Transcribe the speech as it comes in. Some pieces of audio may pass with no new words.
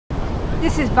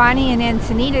This is Bonnie in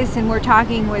Encinitas, and we're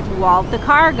talking with Walt the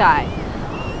Car Guy.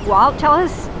 Walt, tell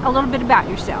us a little bit about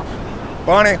yourself.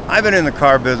 Bonnie, I've been in the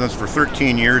car business for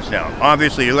 13 years now.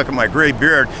 Obviously, you look at my gray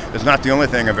beard, it's not the only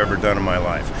thing I've ever done in my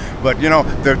life. But you know,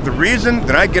 the reason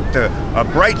that I get to a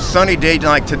bright sunny day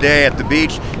like today at the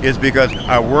beach is because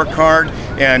I work hard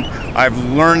and I've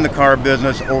learned the car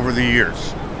business over the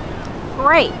years.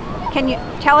 Great. Can you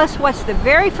tell us what's the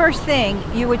very first thing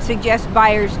you would suggest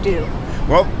buyers do?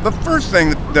 Well, the first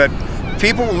thing that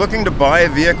people looking to buy a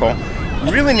vehicle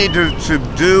really need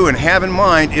to do and have in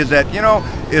mind is that, you know,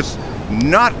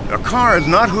 a car is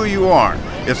not who you are.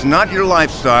 It's not your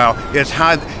lifestyle.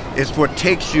 It's what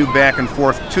takes you back and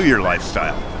forth to your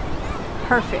lifestyle.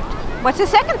 Perfect. What's the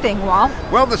second thing, Walt?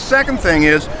 Well, the second thing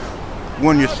is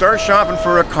when you start shopping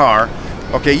for a car,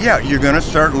 okay, yeah, you're going to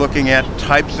start looking at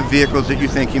types of vehicles that you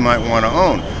think you might want to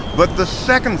own. But the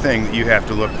second thing that you have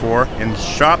to look for and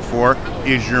shop for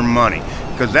is your money,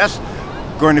 because that's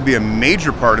going to be a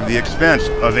major part of the expense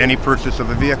of any purchase of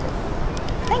a vehicle.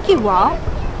 Thank you, Walt.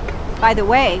 By the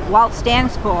way, Walt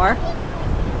stands for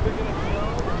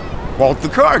Walt the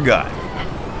Car Guy.